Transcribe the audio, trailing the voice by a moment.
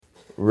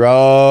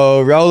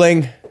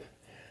Rolling,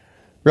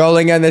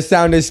 and the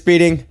sound is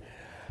speeding.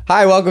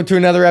 Hi, welcome to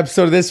another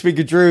episode of This Week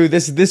with Drew.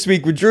 This is This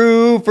Week with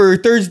Drew for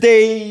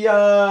Thursday,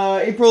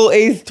 April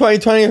 8th,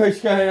 2020. I'm going to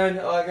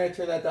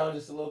turn that down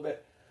just a little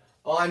bit.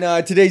 On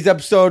today's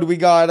episode, we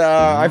got,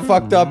 I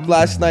fucked up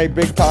last night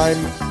big time,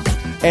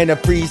 and a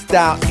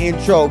freestyle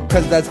intro,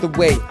 because that's the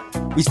way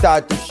we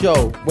start the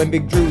show, when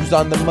Big Drew's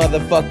on the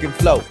motherfucking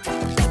flow.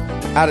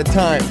 Out of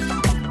time,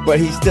 but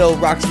he still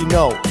rocks, you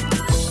know.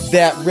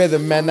 That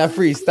rhythm, man, that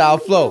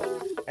freestyle flow.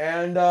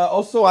 And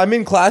also, I'm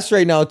in class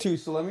right now, too,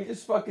 so let me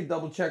just fucking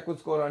double check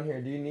what's going on here.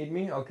 Do you need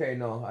me? Okay,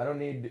 no,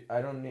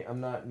 I'm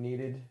not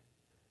needed.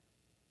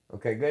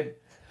 Okay, good.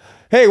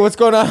 Hey, what's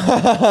going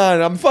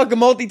on? I'm fucking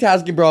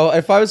multitasking, bro.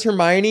 If I was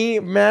Hermione,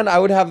 man, I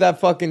would have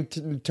that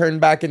fucking turn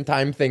back in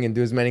time thing and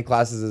do as many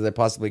classes as I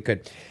possibly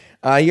could.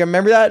 You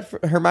remember that,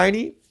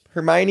 Hermione?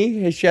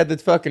 She had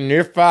this fucking,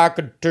 if I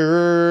could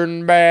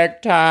turn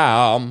back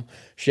time.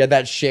 She had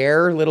that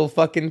Cher little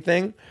fucking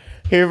thing.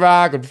 If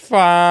I could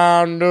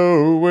find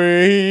a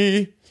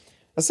way.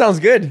 That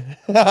sounds good.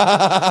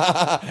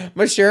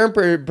 My Cher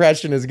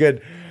impression is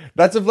good.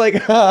 That's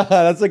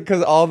that's like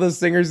because all the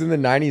singers in the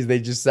 90s, they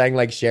just sang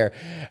like Cher.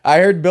 I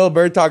heard Bill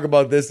Burr talk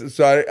about this,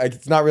 so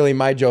it's not really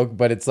my joke,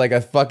 but it's like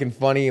a fucking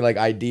funny like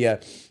idea.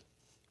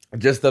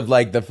 Just of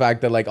like the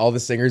fact that like all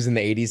the singers in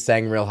the 80s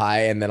sang real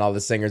high and then all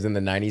the singers in the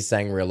 90s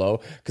sang real low.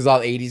 Because all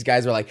the 80s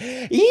guys were like,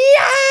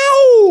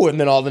 yow! And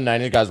then all the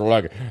 90s guys were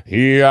like,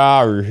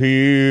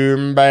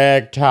 him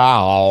back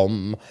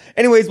Tom.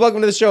 Anyways,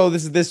 welcome to the show.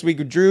 This is This Week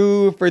with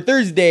Drew for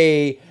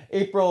Thursday,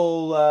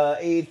 April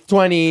 8th,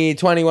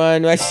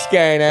 2021. What's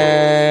going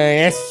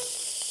on?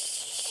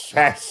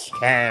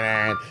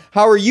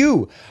 How are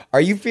you?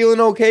 Are you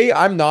feeling okay?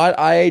 I'm not.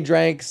 I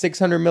drank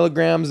 600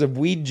 milligrams of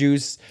weed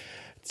juice,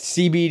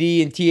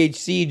 CBD and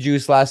THC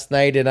juice last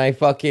night, and I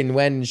fucking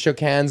went and shook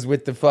hands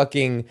with the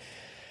fucking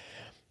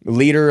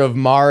leader of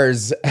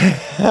Mars.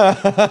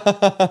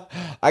 I'm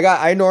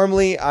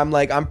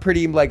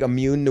pretty like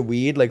immune to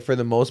weed, like for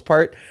the most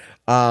part.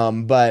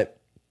 But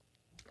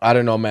I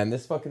don't know, man.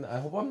 This fucking, I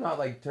hope I'm not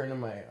like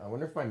turning I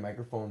wonder if my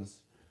microphone's,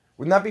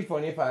 wouldn't that be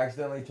funny if I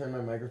accidentally turned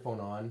my microphone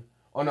on?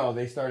 Oh no,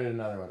 they started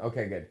another one.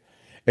 Okay, good.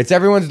 It's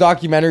everyone's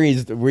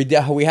documentaries. We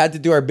had to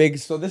do our big,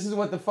 so this is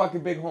what the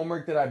fucking big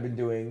homework that I've been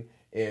doing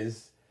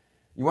is.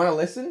 You want to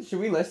listen? Should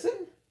we listen?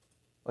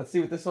 Let's see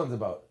what this one's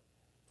about.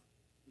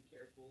 Be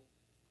careful.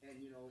 And,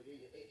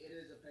 it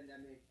is a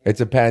pandemic.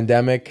 It's a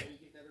pandemic. You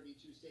can never be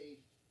too safe.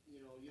 You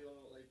don't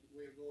like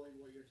where you're going,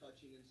 what you're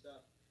touching and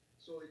stuff.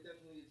 So it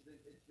definitely, it's been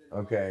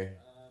okay.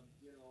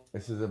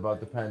 This is about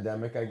the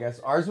pandemic, I guess.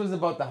 Ours was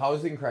about the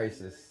housing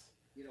crisis.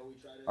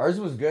 Ours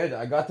was good.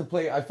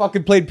 I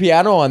fucking played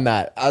piano on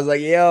that. I was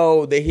like,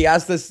 yo, he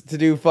asked us to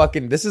do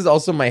fucking, this is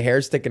also my hair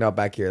sticking out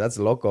back here. That's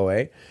loco,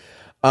 eh?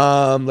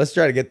 Let's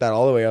try to get that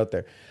all the way out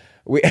there.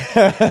 If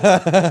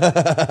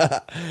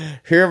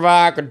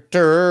I could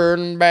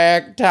turn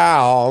back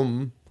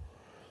time,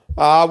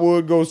 I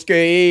would go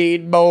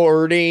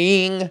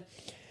skateboarding.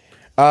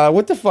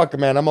 What the fuck,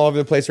 man? I'm all over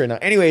the place right now.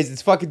 Anyways,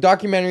 it's fucking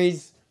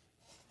documentaries.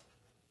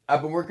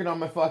 I've been working on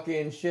my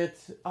fucking shit.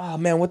 Oh,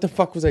 man, what the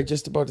fuck was I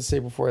just about to say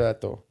before that,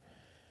 though?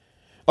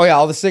 Oh, yeah,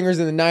 all the singers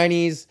in the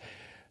 90s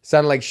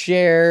sounded like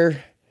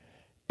Cher.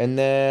 And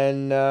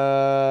then,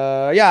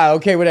 yeah,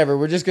 okay, whatever.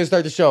 We're just going to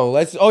start the show.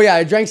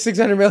 I drank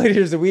 600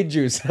 milliliters of weed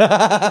juice. Isn't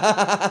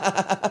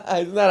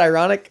that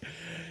ironic?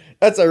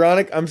 That's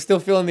ironic. I'm still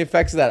feeling the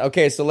effects of that.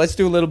 Okay, so let's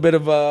do a little bit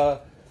of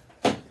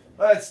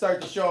let's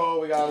start the show.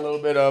 We got a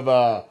little bit of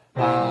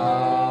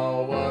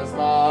how was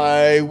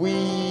my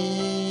week?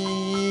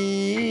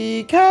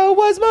 How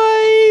was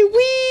my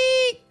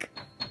week?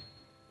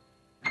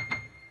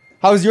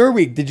 How was your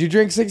week? Did you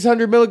drink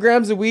 600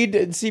 milligrams of weed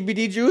and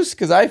CBD juice?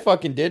 Because I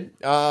fucking did.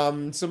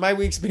 So my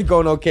week's been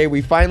going okay.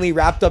 We finally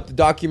wrapped up the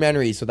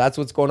documentary. So that's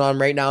what's going on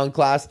right now in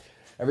class.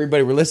 We're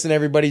listening to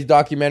everybody's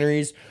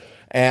documentaries.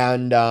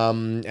 And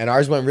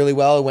ours went really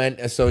well.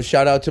 So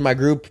shout out to my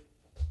group.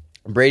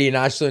 Brady and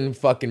Ashlyn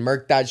fucking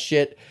murked that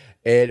shit.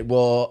 It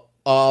will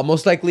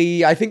most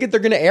likely, I think they're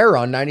going to air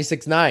on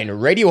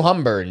 96.9. Radio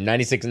Humber,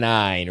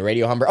 96.9.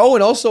 Radio Humber. Oh,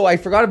 and also, I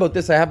forgot about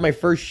this. I have my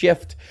first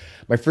shift.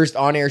 My first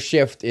on-air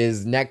shift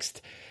is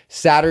next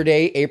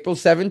Saturday, April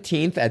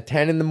 17th at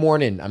 10 in the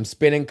morning. I'm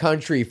spinning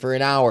country for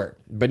an hour.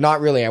 But not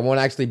really. I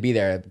won't actually be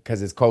there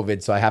because it's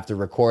COVID, so I have to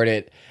record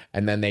it,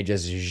 and then they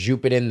just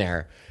zoop it in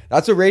there.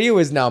 That's what radio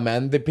is now,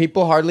 man. The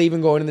people hardly even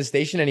go into the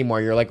station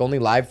anymore. You're like only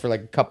live for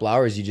like a couple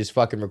hours. You just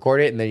fucking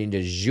record it, and then you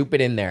just zoop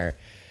it in there.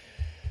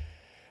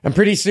 And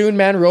pretty soon,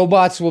 man,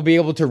 robots will be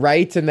able to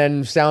write and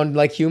then sound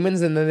like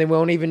humans, and then they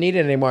won't even need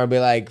it anymore. I'll be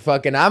like,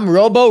 fucking, I'm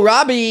Robo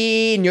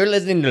Robbie, and you're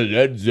listening to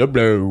Led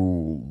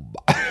Zeppelin.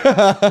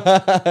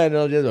 And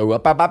it'll just, hey, mom,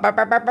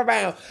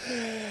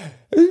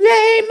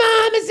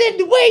 is it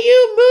the way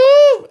you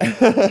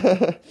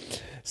move?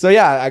 So,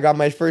 yeah, I got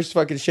my first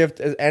fucking shift.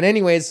 And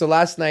anyways, so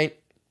last night,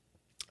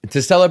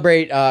 to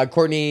celebrate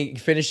Courtney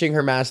finishing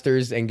her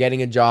master's and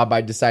getting a job, I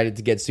decided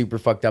to get super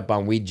fucked up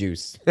on weed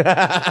juice.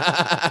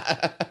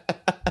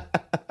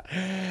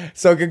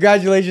 So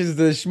congratulations to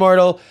the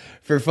Schmortle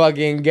for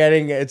fucking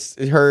getting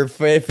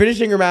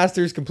finishing her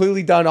master's,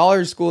 completely done all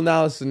her school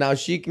now. So now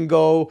she can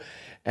go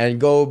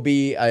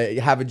be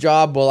have a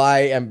job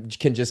while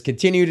can just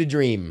continue to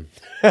dream.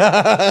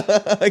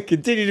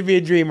 Continue to be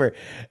a dreamer.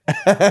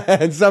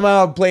 And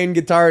somehow playing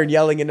guitar and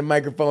yelling into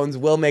microphones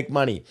will make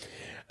money.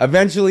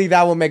 Eventually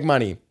that will make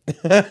money.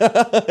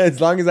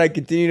 As long as I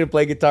continue to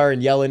play guitar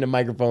and yell into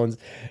microphones,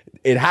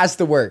 it has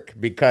to work,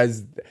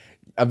 because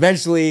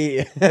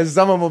eventually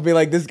someone will be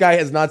like, this guy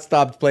has not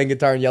stopped playing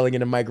guitar and yelling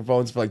into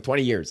microphones for like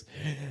 20 years.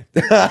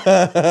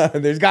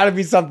 There's got to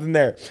be something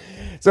there.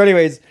 So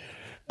anyways,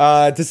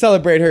 to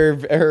celebrate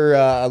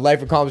her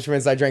life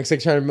accomplishments, I drank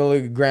 600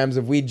 milligrams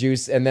of weed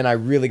juice, and then I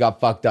really got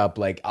fucked up.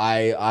 Like,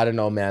 I don't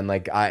know, man.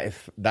 Like,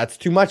 that's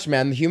too much,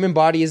 man. The human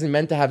body isn't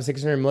meant to have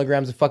 600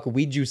 milligrams of fucking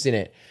weed juice in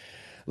it.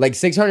 Like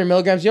 600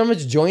 milligrams, you know how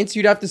much joints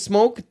you'd have to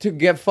smoke to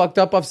get fucked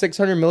up off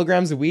 600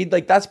 milligrams of weed?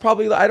 Like, that's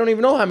probably, I don't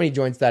even know how many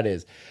joints that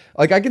is.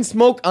 Like, I can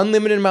smoke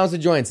unlimited amounts of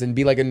joints and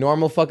be like a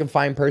normal fucking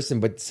fine person,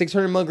 but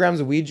 600 milligrams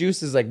of weed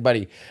juice is like,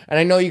 buddy. And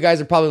I know you guys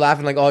are probably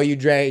laughing like, oh, you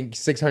drank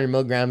 600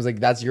 milligrams,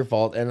 like that's your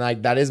fault. And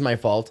like, that is my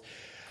fault.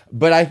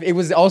 But it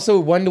was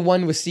also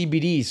 1-to-1 with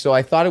CBD. So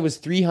I thought it was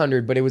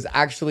 300, but it was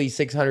actually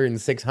 600 and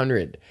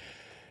 600.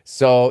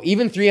 So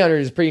even 300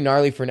 is pretty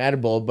gnarly for an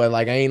edible, but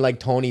like I ain't like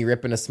Tony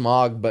ripping a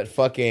smog, but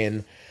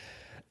fucking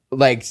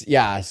like,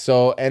 yeah.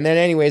 So, and then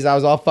anyways, I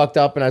was all fucked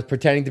up and I was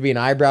pretending to be an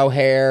eyebrow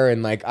hair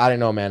and like, I don't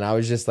know, man. I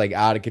was just like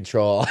out of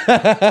control.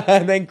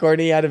 And then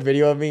Courtney had a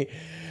video of me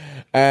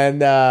and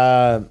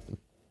then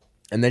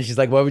she's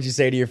like, what would you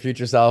say to your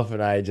future self?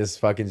 And I just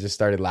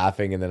started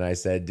laughing. And then I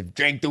said,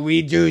 drink the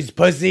weed juice,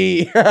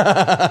 pussy.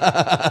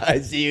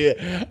 I see you.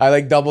 I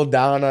like doubled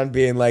down on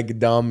being like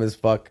dumb as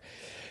fuck.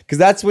 Because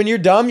that's when you're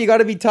dumb, you got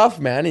to be tough,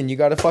 man. And you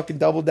got to fucking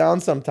double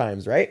down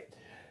sometimes, right?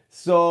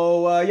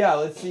 So, yeah,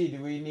 let's see.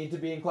 Do we need to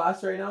be in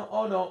class right now?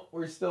 Oh, no.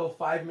 We're still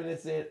 5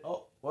 minutes in.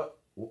 Oh, what?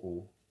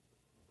 Uh-oh.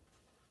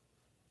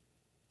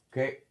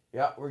 Okay.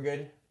 Yeah, we're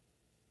good.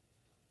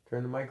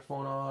 Turn the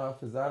microphone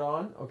off. Is that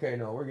on? Okay,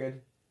 no, we're good.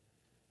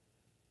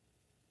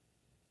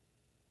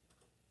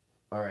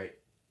 All right.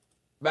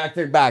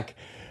 Back.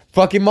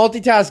 Fucking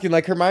multitasking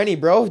like Hermione,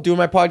 bro. Doing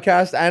my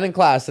podcast and in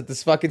class at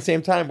this fucking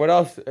same time. What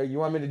else? You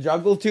want me to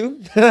juggle too?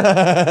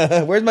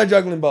 Where's my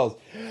juggling balls?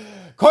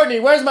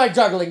 Courtney, where's my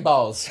juggling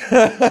balls?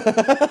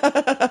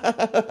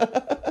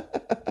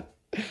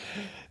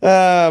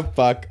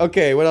 Fuck.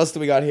 Okay, what else do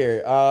we got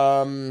here?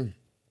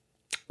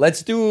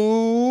 Let's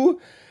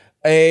do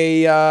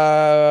a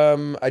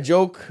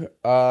joke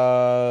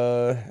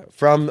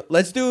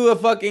let's do a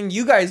fucking,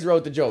 you guys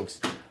wrote the jokes.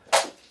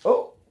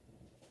 Oh,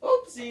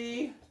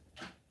 oopsie.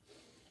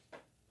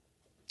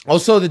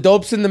 Also, the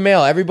dope's in the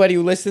mail. Everybody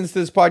who listens to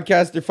this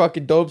podcast, their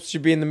fucking dopes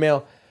should be in the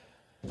mail.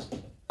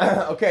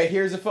 Okay,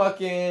 here's a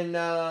fucking,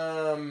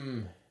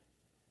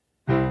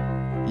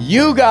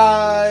 you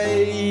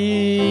guys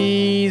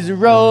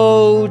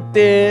wrote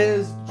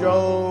this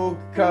joke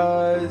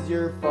cause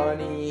you're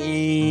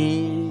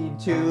funny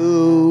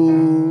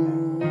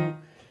too.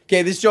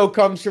 Okay, this joke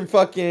comes from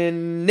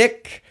fucking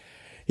Nick.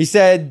 He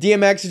said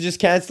DMX is just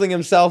canceling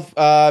himself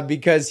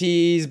because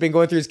he's been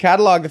going through his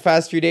catalog the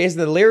past few days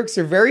and the lyrics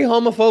are very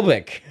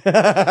homophobic.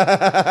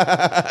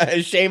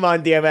 Shame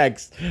on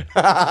DMX.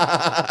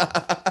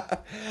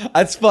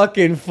 That's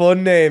fucking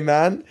fun name,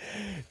 man.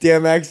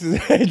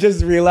 DMX is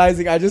just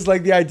realizing, I just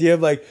like the idea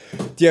of like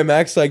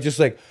DMX,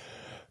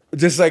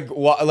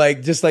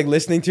 just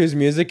listening to his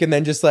music and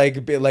then just like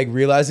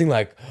realizing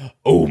like,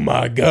 oh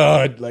my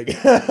God, like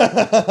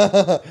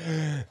that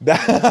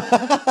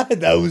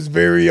was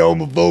very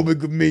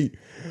homophobic of me.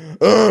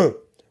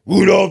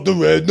 Rudolph the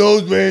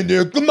Red-Nosed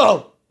Reindeer, come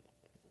on.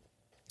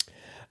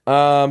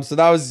 So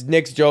that was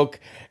Nick's joke.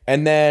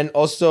 And then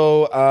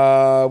also,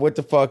 what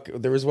the fuck?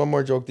 There was one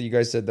more joke that you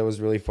guys said that was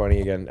really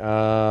funny again.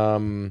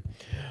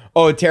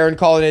 Taryn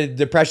calling it a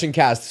depression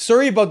cast.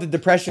 Sorry about the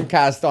depression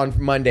cast on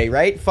Monday,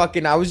 right?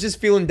 Fucking, I was just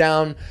feeling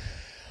down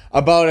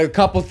about a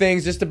couple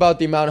things, just about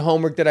the amount of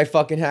homework that I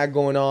fucking had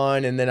going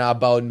on, and then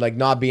about like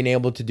not being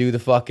able to do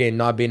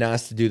not being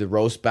asked to do the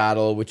roast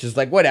battle, which is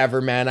like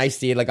whatever, man. I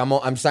see it. Like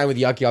I'm signed with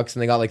Yuck Yucks,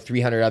 and they got like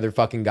 300 other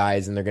fucking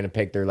guys, and they're gonna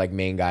pick their like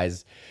main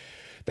guys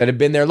that have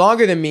been there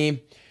longer than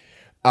me.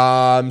 So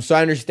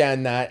I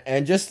understand that,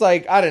 and just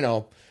like I don't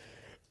know,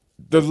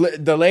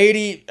 the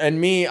lady and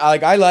me,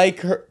 I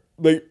like her.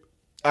 Like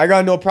I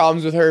got no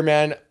problems with her,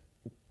 man.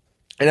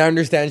 And I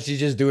understand she's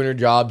just doing her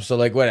job, so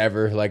like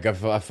whatever. Like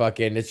a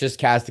fucking, it's just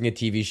casting a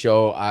TV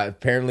show.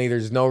 Apparently,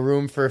 there's no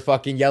room for a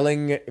fucking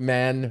yelling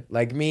man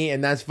like me,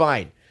 and that's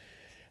fine.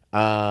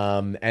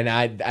 And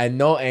I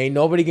know ain't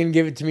nobody gonna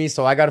give it to me,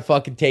 so I gotta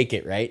fucking take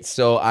it, right?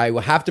 So I will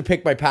have to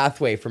pick my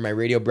pathway for my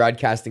radio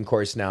broadcasting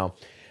course now.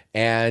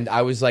 And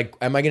I was like,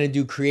 am I gonna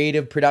do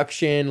creative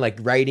production, like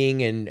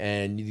writing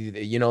and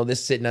you know,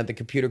 this sitting at the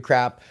computer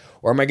crap,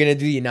 or am I gonna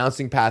do the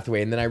announcing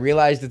pathway? And then I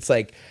realized it's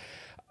like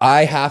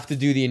I have to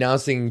do the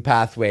announcing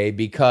pathway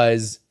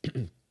because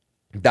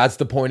that's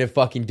the point of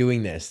fucking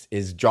doing this,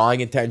 is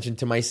drawing attention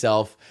to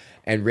myself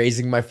and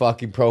raising my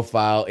fucking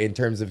profile in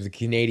terms of the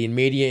Canadian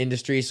media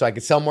industry so I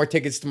could sell more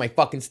tickets to my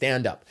fucking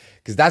stand-up.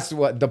 Because that's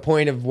what the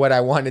point of what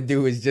I want to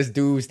do is just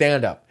do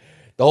stand-up.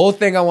 The whole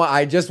thing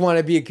I just want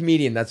to be a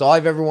comedian. That's all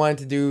I've ever wanted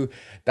to do.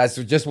 That's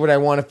just what I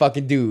want to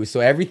fucking do. So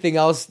everything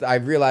else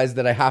I've realized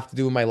that I have to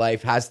do in my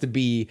life has to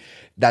be,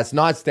 that's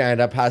not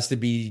stand-up, has to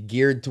be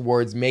geared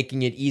towards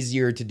making it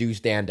easier to do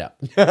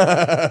stand-up.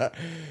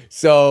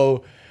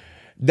 So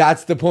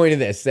that's the point of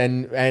this.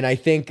 And I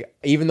think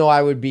even though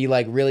I would be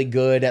like really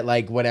good at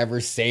like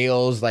whatever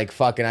sales, like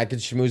fucking I could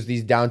schmooze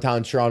these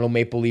downtown Toronto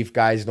Maple Leaf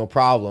guys, no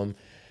problem.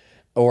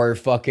 Or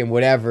fucking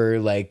whatever,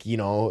 like, you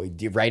know,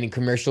 writing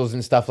commercials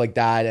and stuff like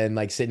that, and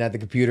like sitting at the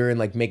computer and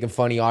like making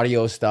funny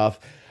audio stuff.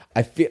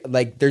 I feel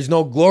like there's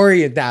no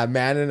glory in that,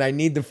 man. And I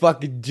need the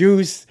fucking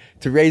juice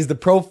to raise the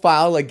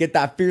profile, like get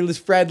that Fearless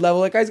Fred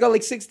level. Like, guy's got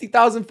like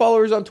 60,000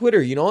 followers on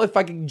Twitter, you know? If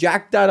I can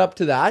jack that up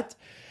to that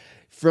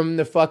from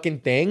the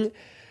fucking thing.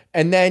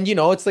 And then, you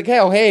know, it's like,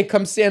 hey,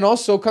 come see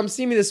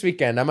me this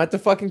weekend. I'm at the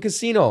fucking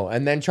casino.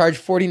 And then charge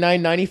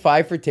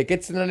 $49.95 for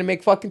tickets. And then I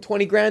make fucking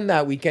 20 grand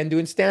that weekend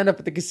doing stand-up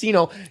at the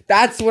casino.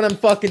 That's what I'm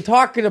fucking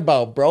talking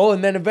about, bro.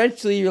 And then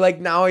eventually you're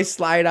like, now I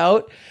slide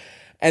out.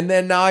 And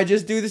then now I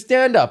just do the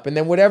stand-up. And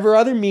then whatever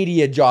other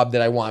media job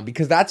that I want.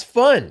 Because that's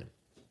fun.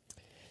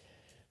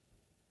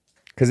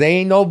 Because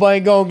ain't nobody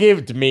gonna give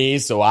it to me.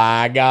 So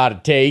I gotta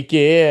take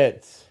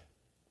it.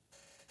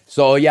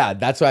 So yeah,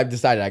 that's what I've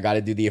decided. I got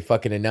to do the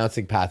fucking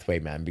announcing pathway,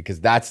 man, because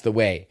that's the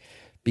way.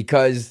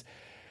 Because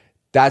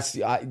that's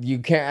I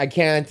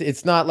can't.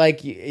 It's not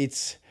like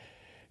it's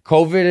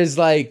COVID is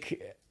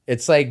like.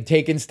 It's like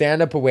taking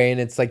stand-up away,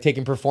 and it's like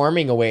taking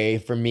performing away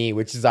from me,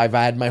 which is I've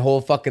had my whole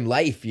fucking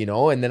life, you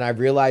know? And then I've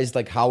realized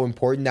like how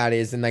important that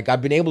is. And like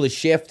I've been able to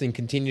shift and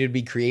continue to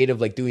be creative,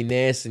 like doing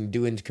this and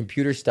doing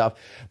computer stuff.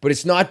 But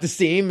it's not the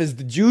same as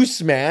the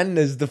juice, man,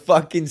 as the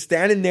fucking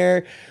standing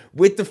there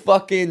with the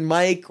fucking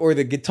mic or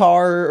the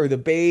guitar or the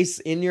bass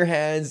in your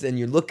hands, and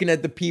you're looking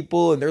at the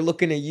people and they're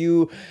looking at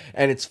you,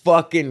 and it's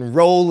fucking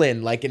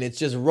rolling. Like, and it's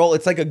just roll.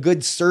 It's like a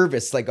good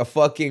service, like a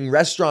fucking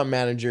restaurant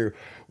manager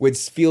would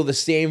feel the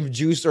same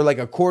juice, or like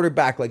a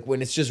quarterback, like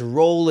when it's just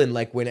rolling,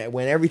 like when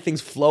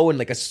everything's flowing,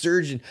 like a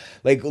surgeon,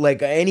 like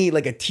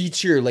a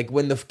teacher, like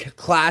when the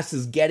class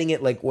is getting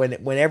it, like when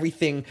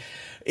everything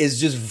is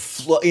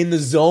just in the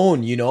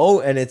zone, you know?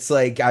 And it's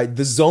like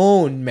the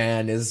zone,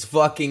 man, is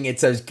fucking.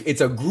 It's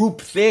a group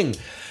thing.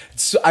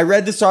 So I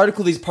read this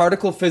article. These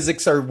particle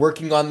physics are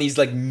working on these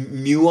like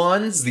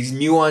muons, these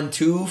muon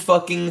 2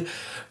 fucking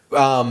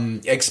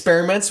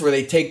experiments where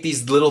they take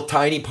these little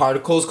tiny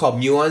particles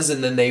called muons,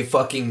 and then they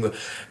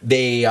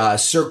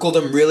circle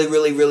them really,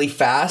 really, really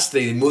fast.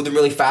 They move them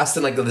really fast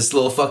in like this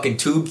little fucking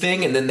tube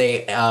thing, and then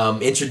they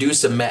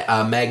introduce a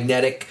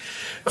magnetic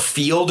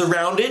field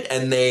around it,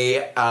 and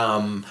they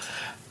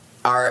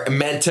are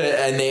meant to,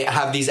 and they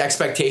have these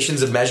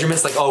expectations of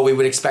measurements, like, oh, we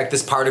would expect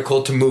this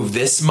particle to move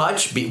this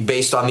much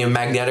based on the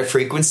magnetic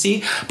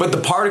frequency, but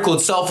the particle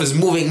itself is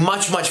moving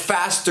much, much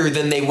faster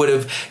than they would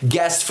have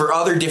guessed for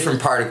other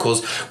different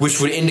particles,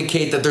 which would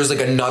indicate that there's like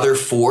another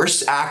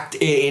force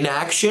in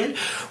action,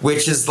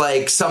 which is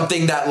like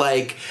something that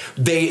like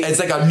it's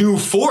like a new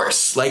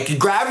force. Like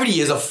gravity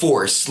is a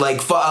force,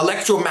 like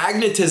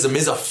electromagnetism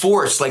is a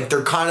force, like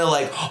they're kind of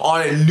like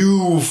on a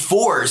new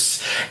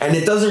force, and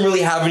it doesn't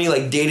really have any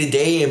like day-to-day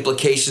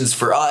implications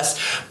for us,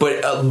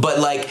 but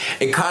like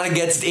it kind of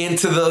gets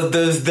into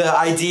the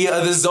idea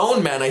of the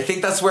zone, man. I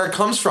think that's where it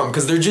comes from,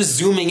 because they're just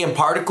zooming in.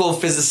 Particle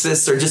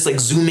physicists are just like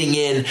zooming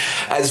in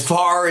as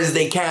far as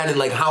they can, and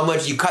like how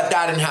much you cut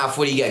that in half,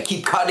 what do you get?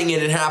 Keep cutting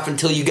it in half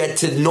until you get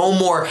to no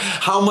more.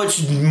 How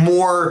much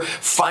more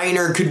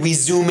finer could we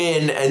zoom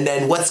in, and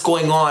then what's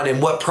going on,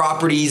 and what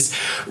properties,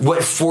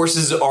 what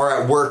forces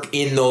are at work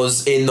in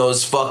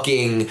those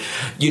fucking,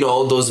 you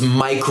know, those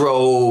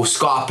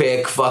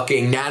microscopic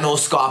fucking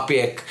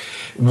nanoscopic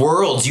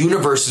worlds,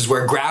 universes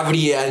where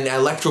gravity and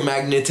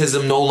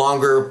electromagnetism no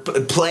longer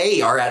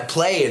are at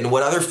play, and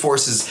what other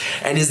forces,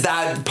 and is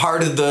that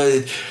part of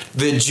the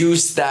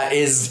juice that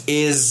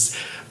is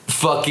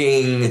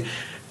fucking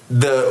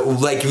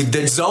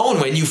the zone,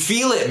 when you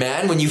feel it,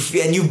 man, and you've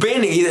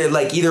been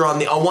either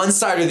on one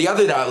side or the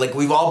other, that like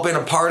we've all been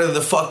a part of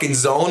the fucking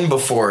zone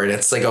before, and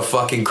it's like a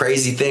fucking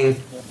crazy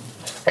thing.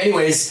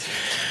 Anyways,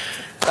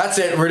 that's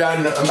it, we're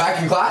done. I'm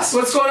back in class.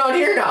 What's going on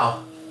here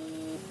now?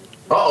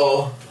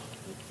 Oh,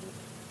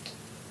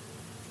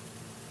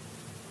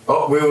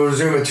 we will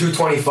resume at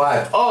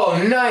 2:25.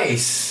 Oh,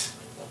 nice.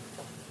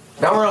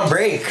 Now we're on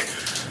break.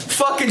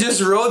 Fucking just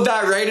rode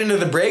that right into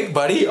the break,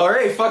 buddy. All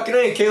right, fucking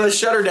A. Okay, let's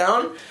shut her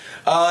down.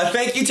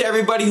 Thank you to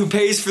everybody who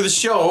pays for the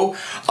show.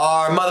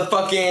 Our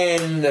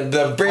motherfucking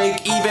the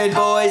break even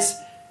boys.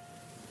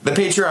 The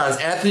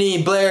Patreons: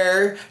 Anthony,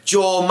 Blair,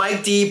 Joel,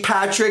 Mike D,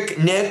 Patrick,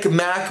 Nick,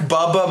 Mac,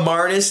 Bubba,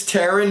 Marnus,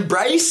 Taryn,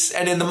 Bryce,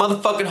 and in the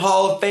motherfucking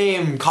Hall of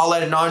Fame,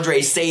 Colette and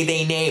Andre, say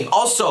they name.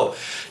 Also,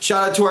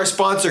 shout out to our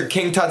sponsor,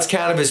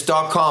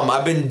 KingTutsCannabis.com.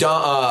 I've been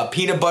done,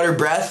 Peanut Butter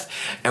Breath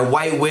and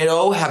White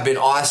Widow have been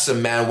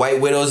awesome, man.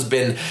 White Widow's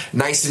been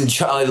nice and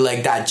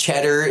like that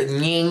cheddar,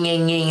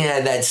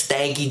 that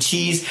stanky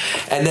cheese,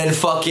 and then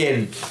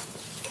fucking...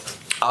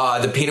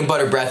 the Peanut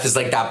Butter Breath is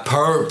like that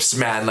perps,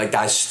 man. Like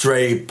that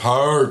straight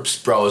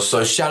perps, bro.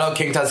 So shout out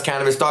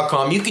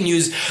KingTutsCannabis.com. You can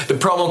use the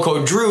promo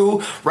code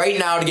Drew right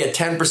now to get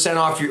 10%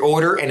 off your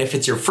order. And if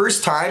it's your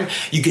first time,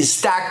 you can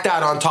stack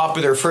that on top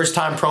of their first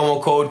time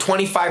promo code.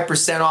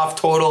 25% off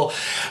total.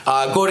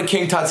 Go to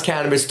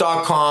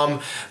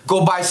KingTutsCannabis.com.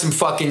 Go buy some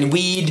fucking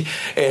weed.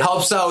 It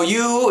helps out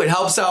you. It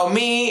helps out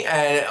me.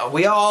 And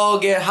we all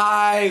get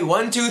high.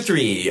 1, 2,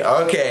 3.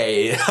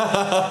 Okay.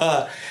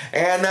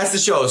 And that's the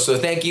show. So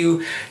thank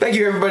you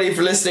everybody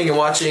for listening and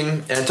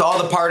watching, and to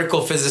all the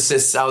particle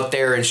physicists out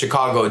there in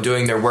Chicago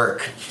doing their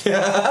work. There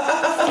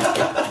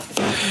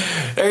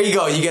you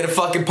go. You get a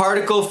fucking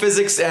particle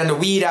physics and a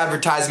weed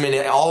advertisement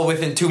all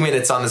within 2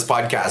 minutes on this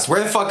podcast.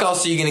 Where the fuck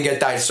else are you gonna get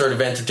that sort of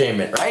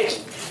entertainment, right?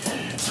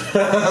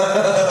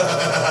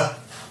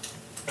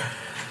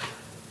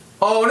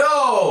 Oh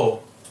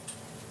no!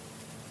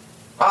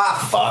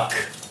 Ah, fuck.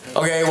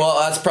 Okay, well,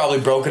 that's probably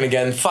broken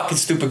again. Fucking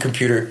stupid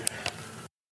computer.